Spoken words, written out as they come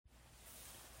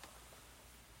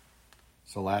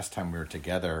So last time we were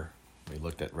together, we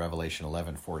looked at Revelation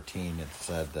 11:14. It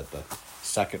said that the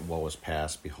second woe was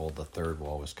past. Behold, the third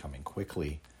woe is coming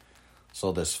quickly.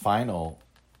 So this final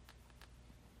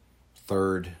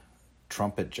third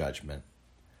trumpet judgment,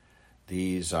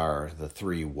 these are the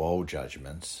three woe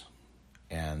judgments.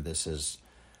 And this is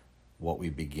what we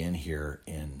begin here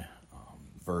in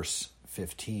verse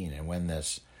 15. And when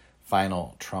this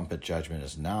final trumpet judgment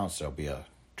is announced, there'll be a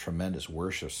tremendous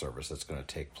worship service that's going to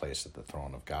take place at the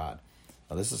throne of God.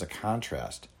 Now, this is a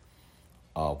contrast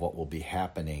of what will be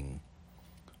happening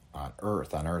on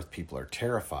earth. On earth, people are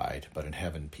terrified, but in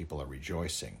heaven, people are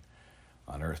rejoicing.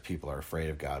 On earth, people are afraid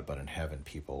of God, but in heaven,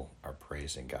 people are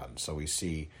praising God. And so we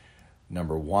see,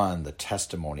 number one, the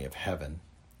testimony of heaven,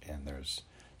 and there's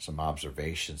some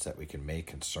observations that we can make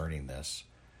concerning this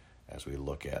as we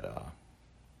look at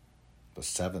the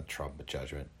seventh trumpet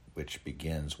judgment, which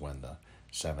begins when the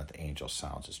seventh angel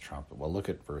sounds his trumpet. Well, look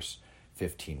at verse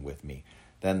 15 with me.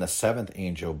 Then the seventh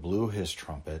angel blew his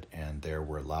trumpet, and there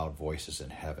were loud voices in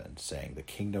heaven, saying, The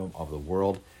kingdom of the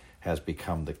world has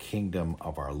become the kingdom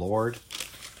of our Lord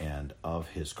and of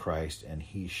his Christ, and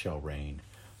he shall reign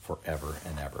forever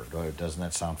and ever. Doesn't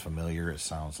that sound familiar? It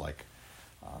sounds like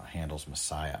Handel's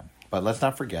Messiah. But let's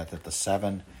not forget that the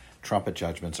seven trumpet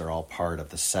judgments are all part of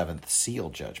the seventh seal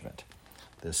judgment.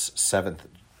 This seventh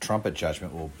trumpet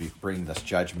judgment will bring the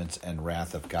judgments and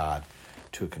wrath of God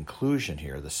to a conclusion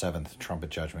here. The seventh trumpet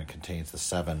judgment contains the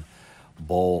seven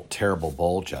terrible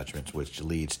bowl judgments, which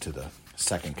leads to the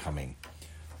second coming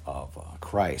of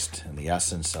Christ. And the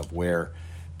essence of where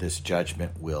this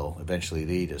judgment will eventually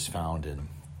lead is found in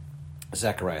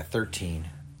Zechariah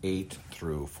 13:8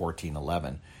 through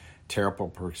 14:11. Terrible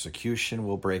persecution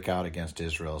will break out against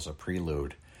Israel as a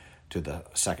prelude to the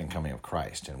second coming of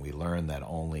Christ, and we learn that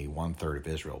only 1/3 of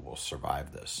Israel will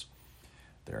survive this.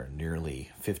 There are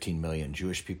nearly 15 million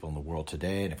Jewish people in the world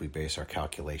today, and if we base our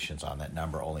calculations on that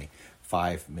number, only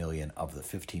 5 million of the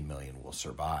 15 million will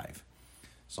survive.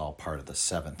 It's all part of the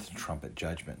seventh trumpet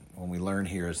judgment. What we learn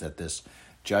here is that this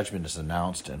judgment is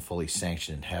announced and fully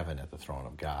sanctioned in heaven at the throne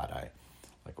of God. I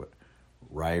like what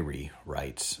Ryrie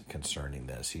writes concerning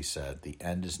this. He said, the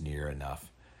end is near enough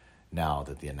now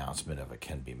that the announcement of it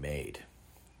can be made.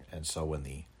 And so when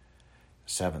the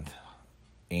seventh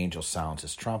angel sounds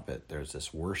his trumpet, there's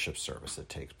this worship service that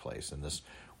takes place. And this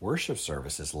worship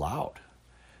service is loud.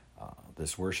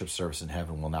 This worship service in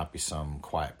heaven will not be some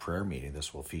quiet prayer meeting.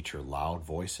 This will feature loud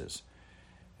voices.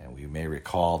 And we may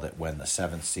recall that when the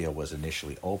seventh seal was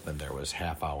initially opened, there was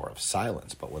half hour of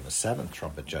silence. But when the seventh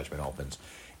trumpet judgment opens,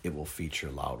 it will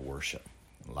feature loud worship.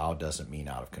 Loud doesn't mean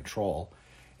out of control.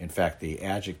 In fact, the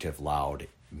adjective loud,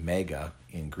 mega,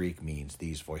 in Greek means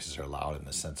these voices are loud in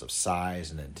the sense of size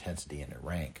and intensity and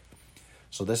rank.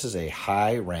 So this is a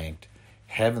high-ranked,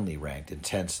 heavenly ranked,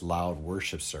 intense, loud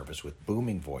worship service with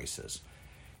booming voices.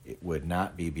 It would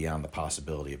not be beyond the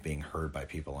possibility of being heard by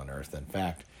people on earth. In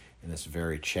fact, in this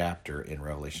very chapter in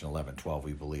Revelation 11:12,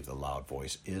 we believe the loud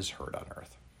voice is heard on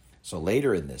earth. So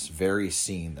later in this very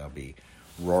scene, there'll be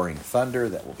roaring thunder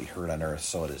that will be heard on earth.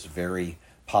 So it is very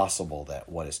possible that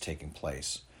what is taking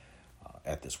place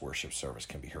at this worship service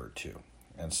can be heard too.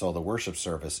 And so the worship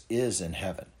service is in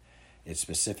heaven. It's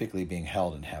specifically being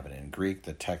held in heaven. In Greek,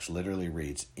 the text literally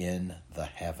reads, in the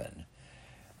heaven.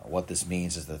 What this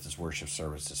means is that this worship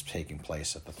service is taking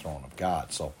place at the throne of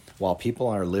God. So while people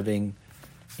are living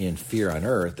in fear on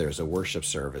earth, there's a worship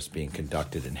service being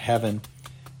conducted in heaven,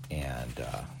 and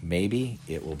maybe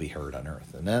it will be heard on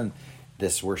earth. And then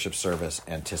this worship service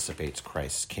anticipates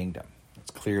Christ's kingdom.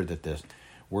 It's clear that this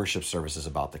worship service is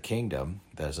about the kingdom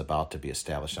that is about to be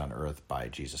established on earth by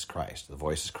Jesus Christ. The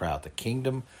voices cry out, the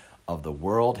kingdom of the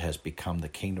world has become the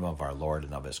kingdom of our Lord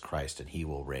and of his Christ, and he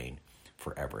will reign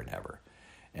forever and ever.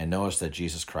 And notice that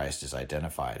Jesus Christ is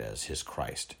identified as his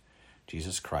Christ.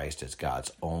 Jesus Christ is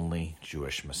God's only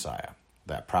Jewish Messiah.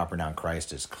 That proper noun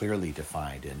Christ is clearly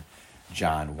defined in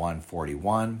John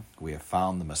 1:41. We have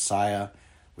found the Messiah,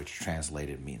 which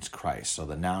translated means Christ. So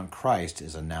the noun Christ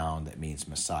is a noun that means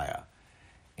Messiah.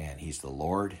 And he's the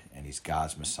Lord, and he's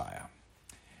God's Messiah.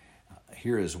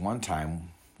 Here is one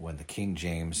time when the King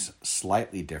James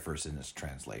slightly differs in its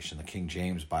translation. The King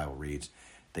James Bible reads,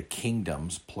 the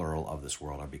kingdoms, plural, of this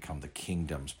world are become the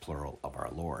kingdoms, plural, of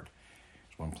our Lord.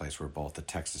 There's one place where both the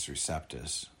Textus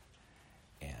Receptus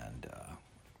and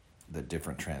the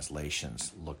different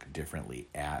translations look differently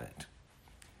at it.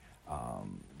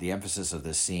 The emphasis of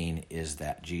this scene is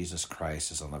that Jesus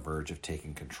Christ is on the verge of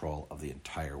taking control of the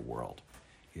entire world.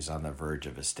 He's on the verge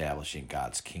of establishing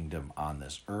God's kingdom on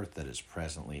this earth that is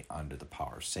presently under the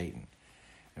power of Satan.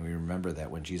 And we remember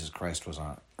that when Jesus Christ was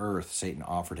on earth, Satan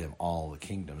offered him all the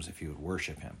kingdoms if he would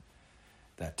worship him.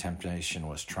 That temptation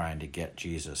was trying to get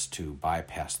Jesus to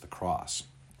bypass the cross.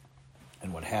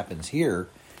 And what happens here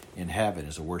in heaven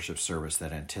is a worship service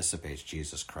that anticipates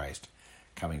Jesus Christ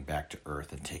coming back to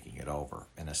earth and taking it over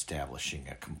and establishing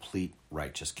a complete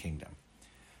righteous kingdom.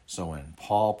 So when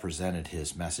Paul presented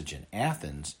his message in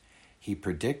Athens, he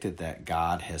predicted that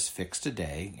God has fixed a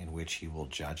day in which he will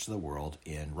judge the world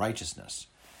in righteousness.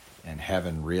 And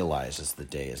heaven realizes the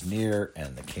day is near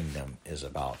and the kingdom is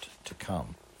about to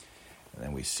come. And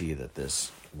then we see that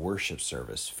this worship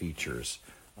service features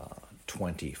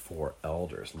 24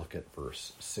 elders. Look at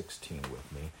verse 16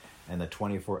 with me. And the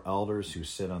 24 elders who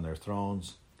sit on their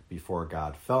thrones before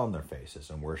God fell on their faces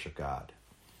and worship God.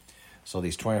 So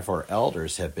these 24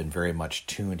 elders have been very much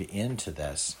tuned into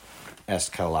this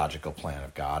eschatological plan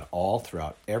of God all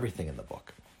throughout everything in the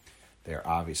book. They're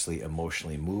obviously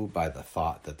emotionally moved by the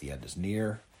thought that the end is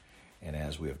near. And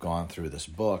as we have gone through this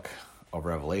book of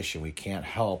Revelation, we can't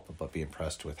help but be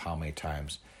impressed with how many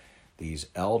times these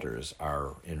elders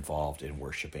are involved in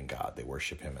worshiping God. They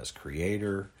worship him as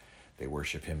creator, they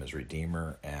worship him as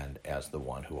redeemer, and as the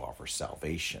one who offers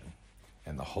salvation.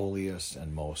 And the holiest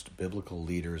and most biblical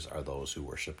leaders are those who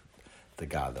worship the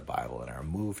God of the Bible and are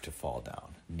moved to fall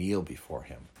down, kneel before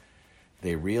him.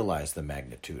 They realize the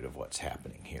magnitude of what's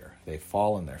happening here. They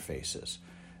fall on their faces.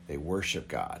 They worship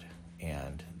God.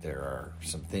 And there are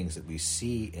some things that we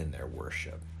see in their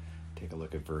worship. Take a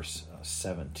look at verse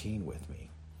 17 with me.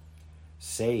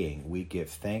 Saying, we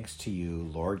give thanks to you,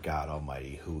 Lord God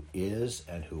Almighty, who is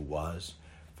and who was,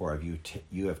 for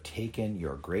you have taken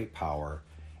your great power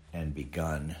and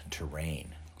begun to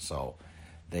reign. So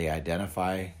they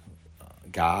identify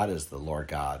God as the Lord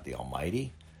God, the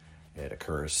Almighty. It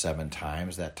occurs 7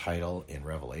 times, that title, in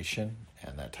Revelation,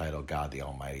 and that title, God the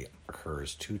Almighty,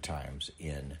 occurs 2 times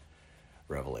in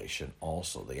Revelation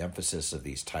also. The emphasis of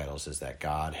these titles is that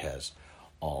God has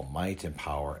all might and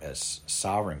power as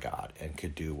sovereign God and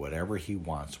could do whatever he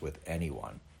wants with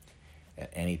anyone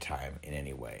at any time in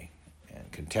any way.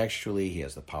 And contextually, he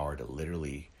has the power to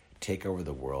literally take over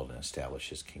the world and establish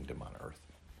his kingdom on earth.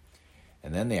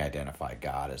 And then they identify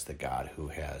God as the God who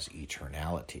has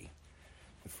eternality.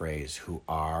 The phrase who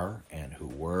are and who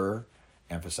were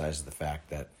emphasizes the fact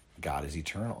that God is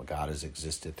eternal. God has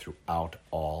existed throughout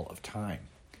all of time.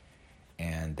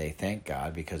 And they thank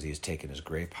God because he has taken his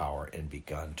great power and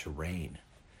begun to reign.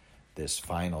 This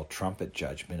final trumpet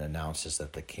judgment announces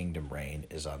that the kingdom reign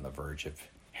is on the verge of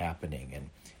happening. And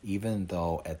even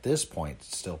though at this point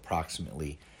it's still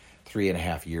approximately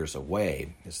 3.5 years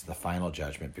away, this is the final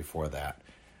judgment. Before that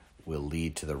will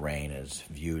lead to the reign as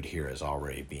viewed here as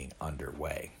already being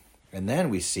underway. And then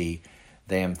we see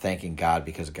them thanking God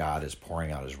because God is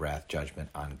pouring out his wrath judgment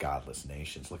on godless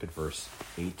nations. Look at verse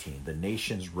 18. The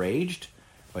nations raged,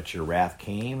 but your wrath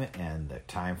came, and the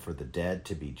time for the dead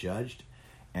to be judged,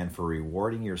 and for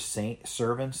rewarding your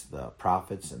servants, the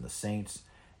prophets and the saints,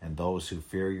 and those who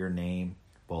fear your name,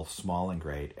 both small and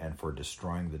great, and for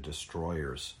destroying the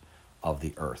destroyers of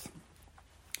the earth.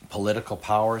 Political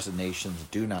powers and nations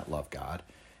do not love God,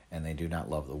 and they do not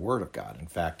love the word of God. In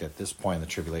fact, at this point in the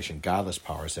tribulation, godless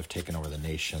powers have taken over the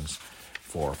nations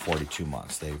for 42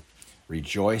 months. They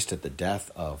rejoiced at the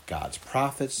death of God's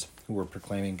prophets who were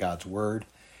proclaiming God's word.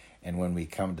 And when we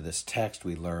come to this text,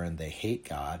 we learn they hate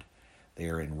God. They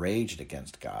are enraged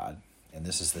against God. And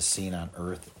this is the scene on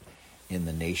earth in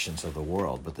the nations of the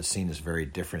world. But the scene is very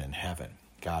different in heaven.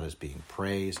 God is being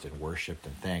praised and worshipped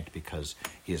and thanked because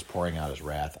he is pouring out his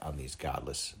wrath on these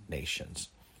godless nations.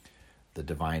 The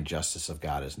divine justice of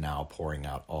God is now pouring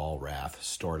out all wrath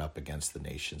stored up against the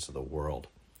nations of the world.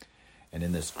 And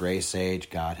in this grace age,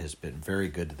 God has been very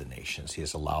good to the nations. He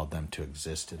has allowed them to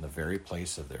exist in the very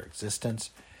place of their existence.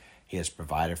 He has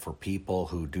provided for people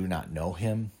who do not know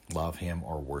him, love him,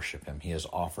 or worship him. He has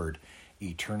offered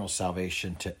eternal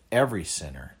salvation to every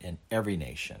sinner in every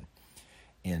nation.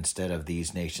 Instead of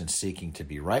these nations seeking to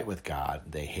be right with God,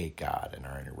 they hate God and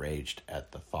are enraged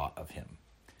at the thought of him.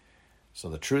 So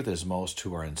the truth is, most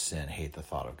who are in sin hate the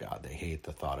thought of God. They hate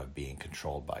the thought of being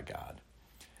controlled by God.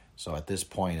 So at this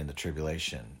point in the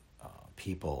tribulation,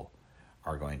 people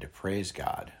are going to praise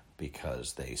God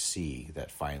because they see that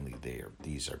finally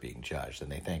these are being judged. And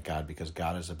they thank God because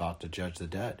God is about to judge the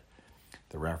dead.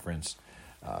 The reference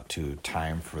to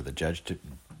time for the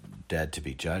dead to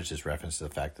be judged is reference to the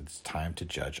fact that it's time to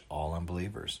judge all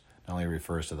unbelievers. Not only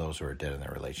refers to those who are dead in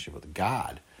their relationship with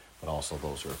God, but also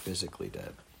those who are physically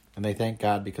dead. And they thank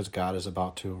God because God is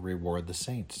about to reward the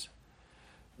saints.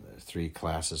 The 3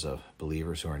 classes of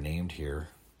believers who are named here,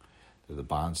 they're the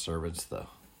bondservants, the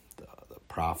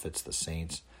prophets, the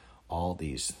saints. All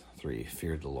these 3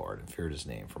 feared the Lord and feared his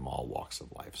name from all walks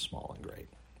of life, small and great.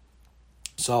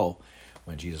 So,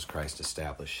 when Jesus Christ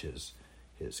established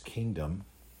his kingdom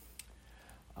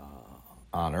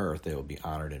on earth, they will be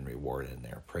honored and rewarded, and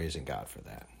they're praising God for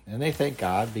that. And they thank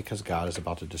God because God is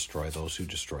about to destroy those who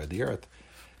destroy the earth.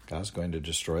 God's going to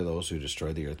destroy those who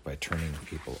destroy the earth by turning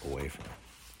people away from it.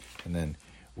 And then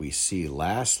we see,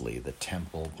 lastly, the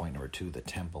temple, point number 2, the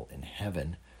temple in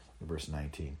heaven, verse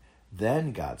 19.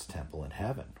 Then God's temple in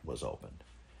heaven was opened,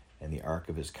 and the ark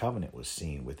of his covenant was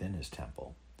seen within his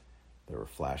temple. There were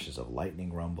flashes of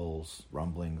lightning,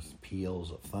 rumblings,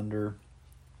 peals of thunder,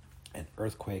 an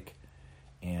earthquake,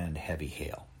 and heavy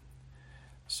hail.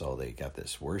 So they got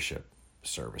this worship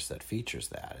service that features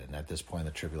that. And at this point in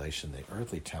the tribulation, the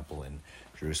earthly temple in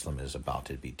Jerusalem is about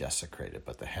to be desecrated,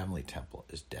 but the heavenly temple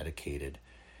is dedicated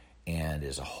and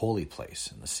is a holy place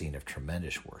and the scene of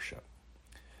tremendous worship.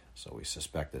 So we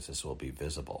suspect that this will be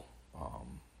visible.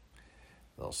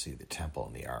 They'll see the temple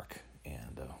and the ark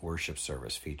and a worship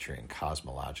service featuring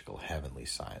cosmological heavenly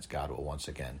signs. God will once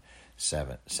again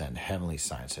send heavenly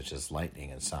signs such as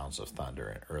lightning and sounds of thunder,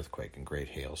 and earthquake and great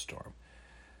hailstorm.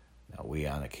 Now, we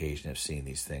on occasion have seen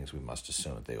these things. We must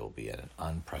assume that they will be at an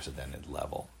unprecedented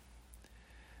level.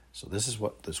 So this is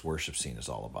what this worship scene is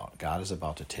all about. God is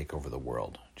about to take over the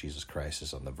world. Jesus Christ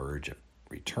is on the verge of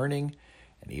returning,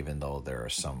 and even though there are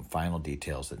some final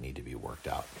details that need to be worked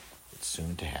out, it's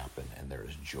soon to happen, and there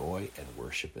is joy and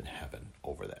worship in heaven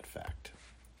over that fact.